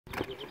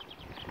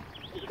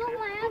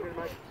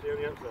See on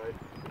the outside.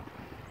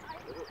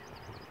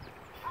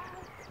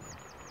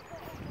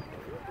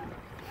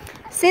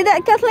 See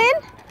that, Kathleen?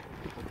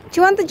 Do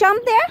you want to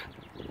jump there?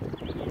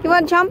 You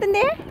want to jump in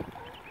there?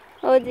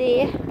 Oh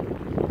dear.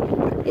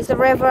 It's the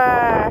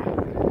river.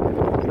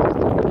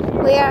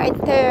 We are in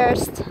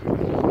Thirsk.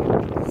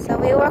 So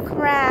we walk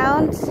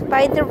around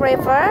by the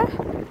river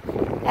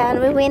and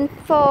we went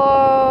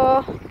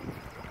for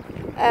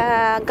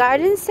a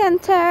garden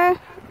center.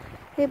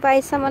 We buy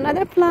some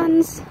other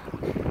plants.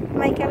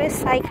 Michael is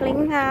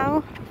cycling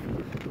now.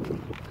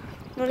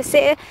 We'll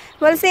see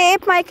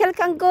if Michael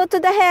can go to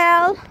the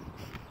hill.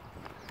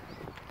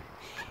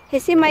 You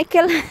see,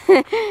 Michael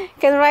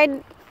can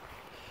ride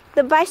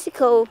the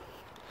bicycle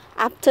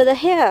up to the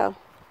hill.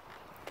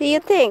 Do you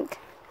think?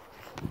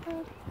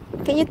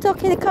 Can you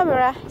talk in the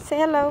camera? Say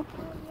hello.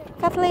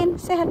 Kathleen,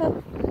 say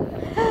hello.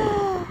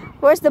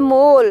 Where's the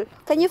mole?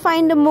 Can you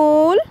find the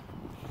mole?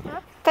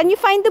 Huh? Can you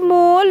find the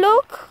mole?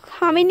 Look,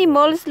 how many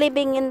moles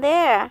living in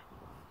there.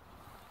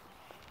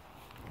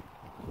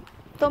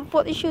 Don't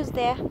put your shoes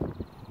there.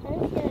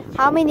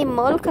 How many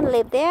moles can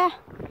live there?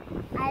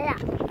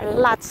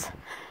 Lots.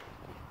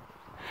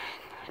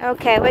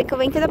 Okay, we're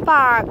going to the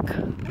park.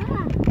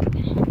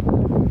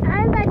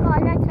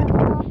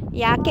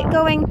 Yeah, keep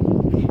going.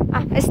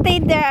 Stay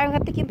there. I'm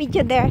going to take a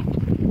picture there.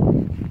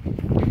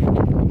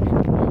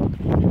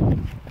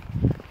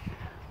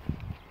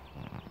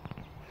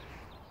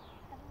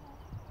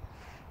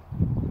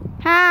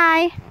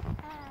 Hi. Hi.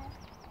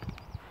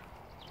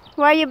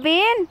 Where you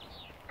been?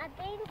 I've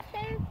been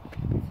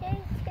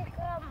to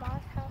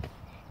Grandma's house.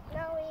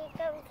 Now we're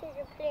going to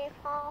the play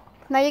park.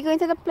 Now you're going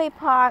to the play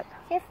park.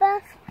 The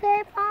first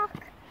play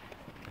park.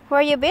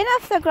 Where you been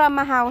after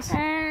Grandma's house?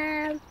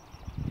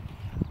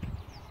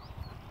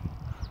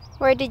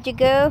 Where did you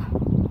go?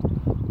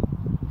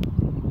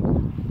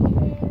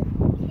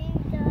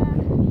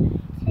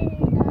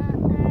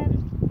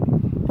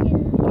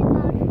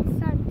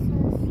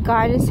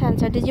 Garden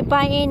center. Did you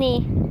buy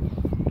any?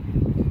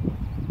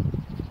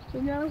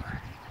 No.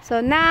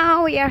 So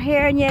now we are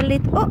here nearly.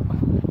 Oh,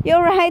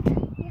 you're right.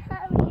 You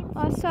haven't.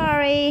 Oh,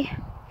 sorry.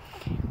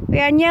 We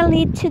are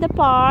nearly to the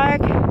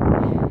park.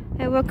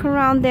 I walk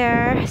around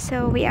there.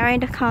 So we are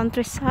in the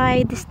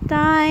countryside this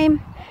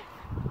time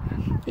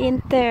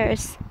in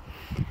Thirsk.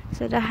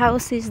 So the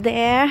house is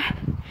there.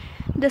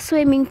 The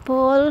swimming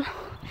pool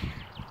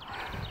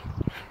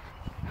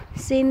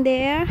is in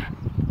there.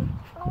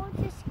 I want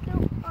to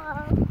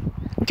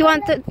scoop. Do you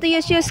want to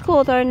use your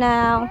scooter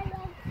now?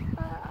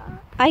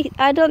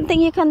 I don't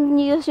think you can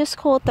use your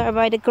scooter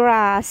by the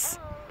grass.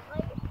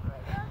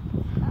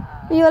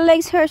 Your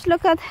legs hurt.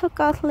 Look at how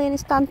Kathleen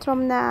is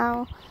tantrum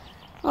now.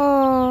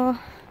 Oh,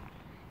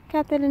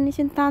 Kathleen is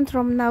in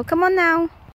tantrum now. Come on now.